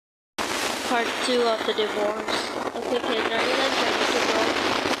part 2 of the divorce. Okay, kids, are you guys ready to go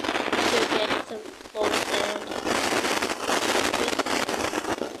to get some clothes and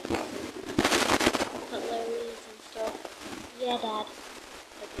cutleries and stuff? Yeah, Dad.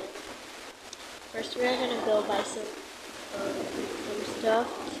 Okay. First, we're gonna go buy some stuff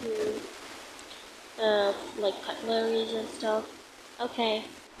to like cutleries and stuff. Okay.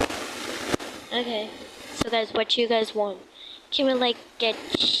 Okay. So guys, what you guys want? Can we like get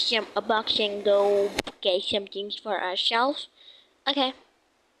a box and go get some things for ourselves? Okay.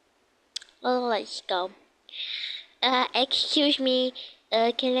 Well, let's go. Excuse me.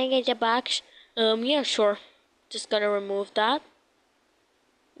 Can I get a box? Yeah, sure. Just gonna remove that.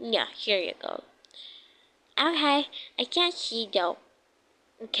 Yeah, here you go. Okay, I can't see though.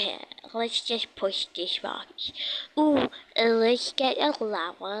 Okay, let's just push this box. Ooh, let's get a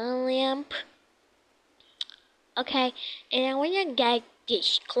lava lamp. Okay, and I wanna get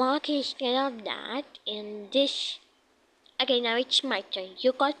this clock instead of that, and this. Okay, now it's my turn.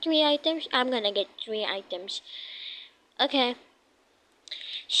 You got 3 items, I'm gonna get 3 items. Okay,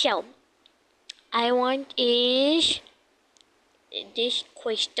 so, I want is this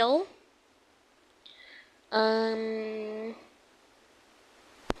crystal. Um,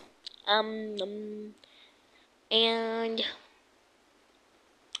 and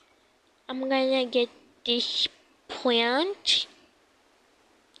I'm gonna get this plant,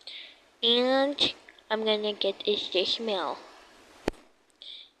 and I'm gonna get this mail.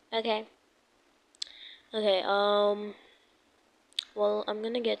 Okay. Okay, well, I'm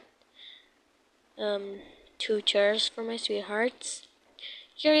gonna get, 2 chairs for my sweethearts.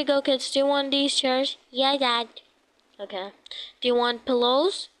 Here you go, kids. Do you want these chairs? Yeah, Dad. Okay. Do you want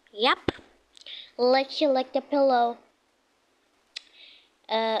pillows? Yep. Let's select the pillow.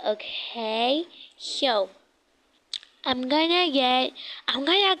 Okay. So, I'm gonna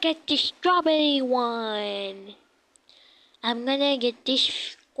get the strawberry one. I'm gonna get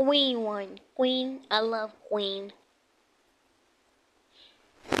this green one. Green, I love green.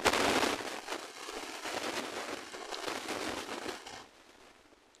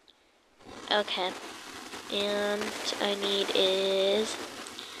 Okay. And I need is,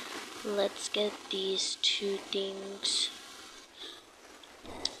 let's get these 2 things.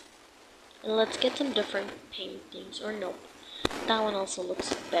 And let's get some different paintings. Or nope. That one also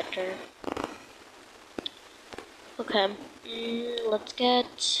looks better. Okay. Let's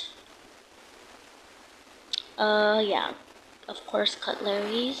get, yeah. Of course,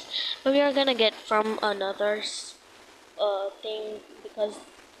 cutleries. But we are gonna get from another thing, because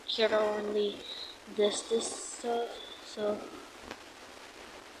here are only this stuff. So,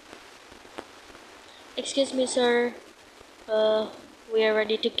 excuse me, sir. We are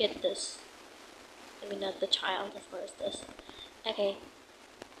ready to get this. I mean, not the child, of course, this. Okay.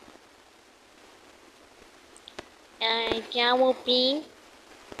 That will be.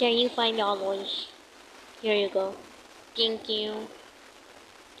 There you find $5. Here you go. Thank you.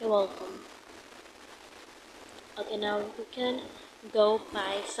 You're welcome. Okay, now we can go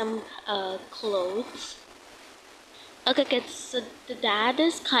buy some clothes. Okay, kids, so the dad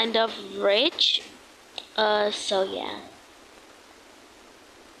is kind of rich. So yeah.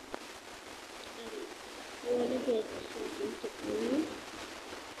 You wanna get something to eat?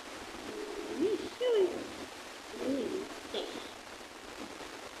 Sure. Thanks.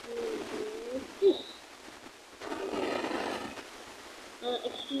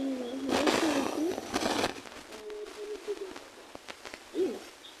 Excuse me, how much is it?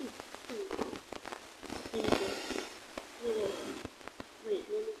 Wait,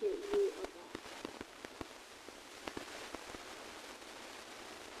 let me get you a box.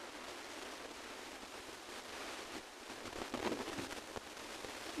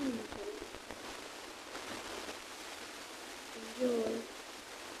 Enjoy.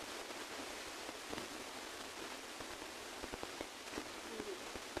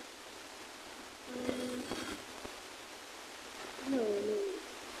 No.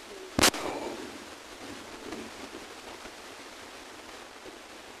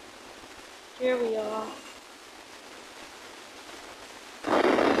 Here we are.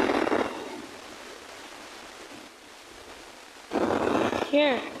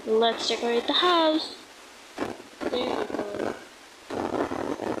 Here, let's decorate the house. There you go.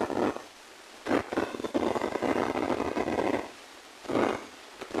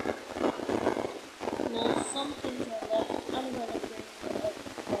 Now some things are left. I'm gonna bring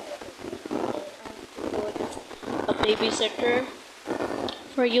a babysitter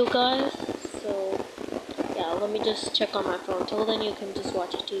for you guys. So yeah, let me just check on my phone. Till then, you can just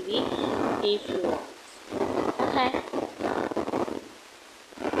watch TV if you want. Okay.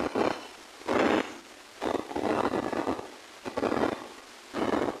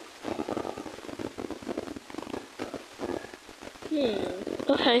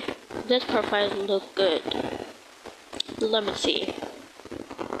 Okay, this profile look good. Let me see.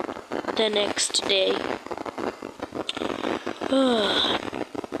 The next day.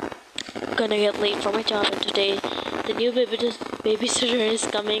 Gonna get late for my job, and today the new babysitter is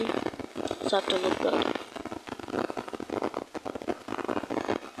coming, so I have to look good.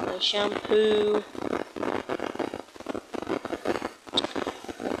 My shampoo,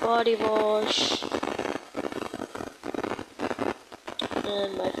 my body wash,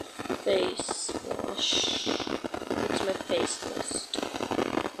 and my face wash. It's my face mist.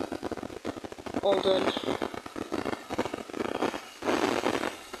 All done.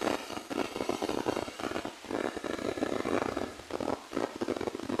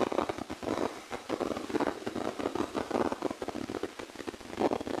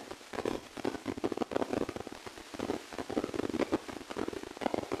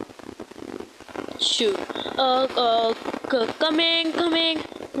 Shoot. Coming.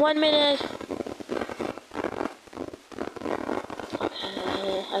 1 minute.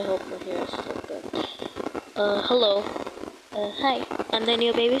 I hope my hair is still good. Hello. Hi. I'm the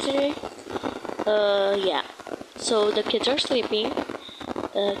new babysitter. Yeah. So the kids are sleeping.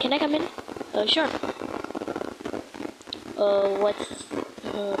 Can I come in? Sure. What's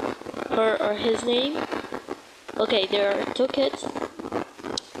her or his name? Okay, there are 2 kids,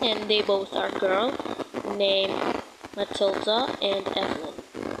 and they both are girl, named Matilda and Evelyn.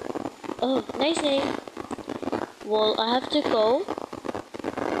 Oh, nice name. Well, I have to go.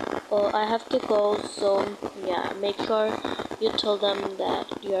 So yeah, make sure you tell them that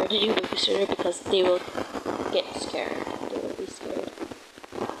you are the new babysitter because they will get scared. They will be scared.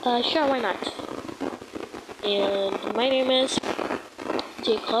 Sure, why not? And my name is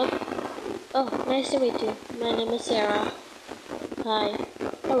Jacob. Oh, nice to meet you. My name is Sarah. Hi.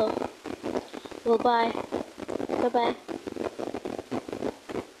 Hello. Well, bye. Bye-bye.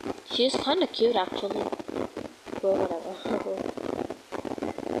 She's kinda cute, actually. Well, whatever.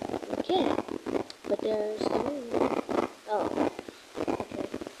 Okay. But there's oh. Okay.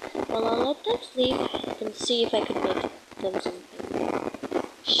 Well, I'll let them sleep and see if I can make them something.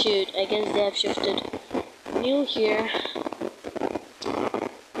 Shoot, I guess they have shifted. New here.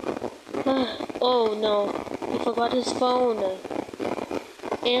 Oh no, he forgot his phone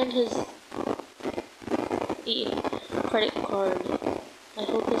and his credit card. I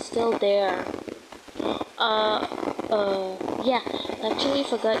hope it's still there. Yeah, actually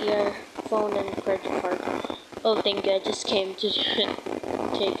forgot your phone and credit card. Oh, thank you, I just came to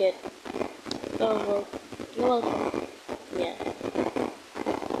take it. Oh, well, you're welcome. Yeah.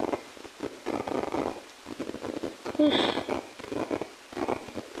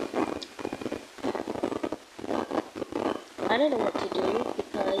 I don't know what to do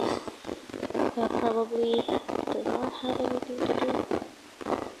because I probably does not have anything to do.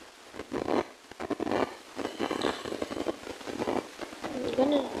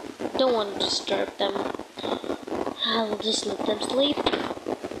 Don't want to disturb them. I'll just let them sleep.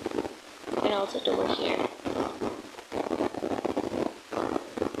 And I'll sit over here.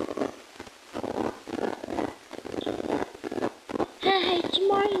 Hi, good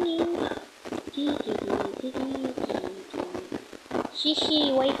morning.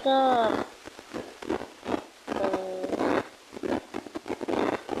 Shishi, wake up.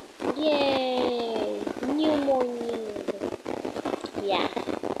 Yay! New morning. Yeah.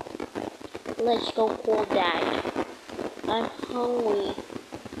 Let's go call Dad. I'm hungry.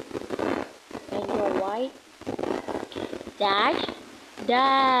 And you're white? Dad?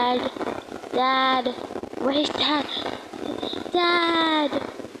 Dad! Where's Dad? Dad!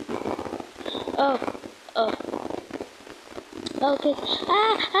 Oh. Okay.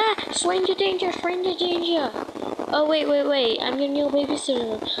 Stranger danger! Oh, wait. I'm your new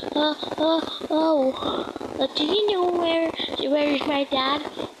babysitter. Do you know where is my dad?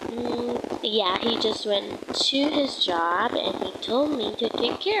 Yeah, he just went to his job and he told me to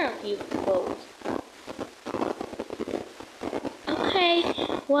take care of you both. Okay,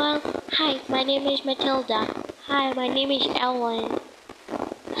 well, hi, my name is Matilda. Hi, my name is Ellen.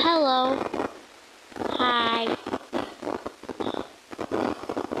 Hello. Hi.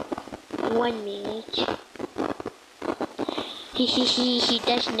 1 minute. He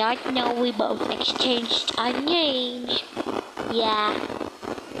does not know we both exchanged our names. Yeah.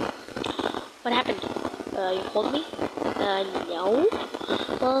 What happened? You called me? No.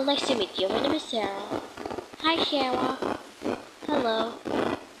 Well, nice to meet you. My name is Sarah. Hi, Sarah. Hello.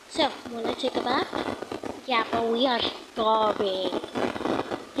 So, wanna take a bath? Yeah, but we are starving.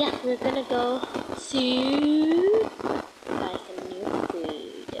 Yeah, we're gonna go to buy some new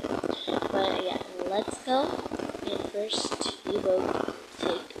food. But yeah, let's go and first you will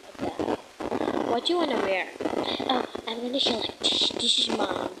take a bath. What do you wanna wear? Oh, I'm gonna select this is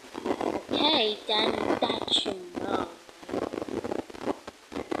mine. Okay, then that's your mom.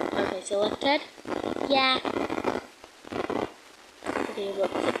 Okay, selected? Yeah. Okay, we'll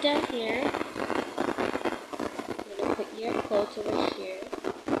sit down here. I'm gonna put your clothes over here.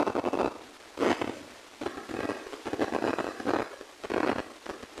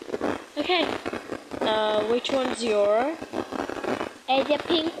 Okay. Which one's yours? The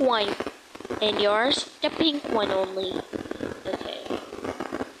pink one. And yours? The pink one only. Okay.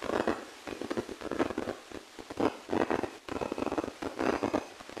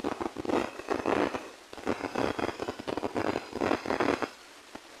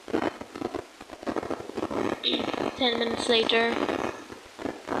 Ten minutes later.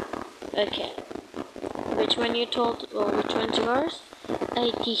 Okay. Which one you told? Well, which one's yours?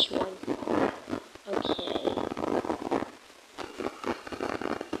 This one. Okay.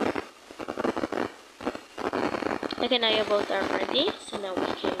 Okay, now you both are ready, so now we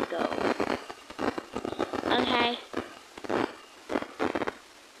can go. Okay.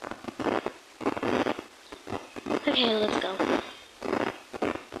 Okay, let's go.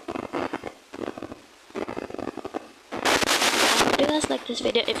 If you guys like this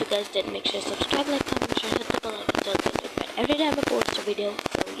video, if you guys did, make sure to subscribe, like, comment, share, hit the bell icon so you get notified every time I post a video.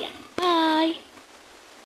 So yeah, bye!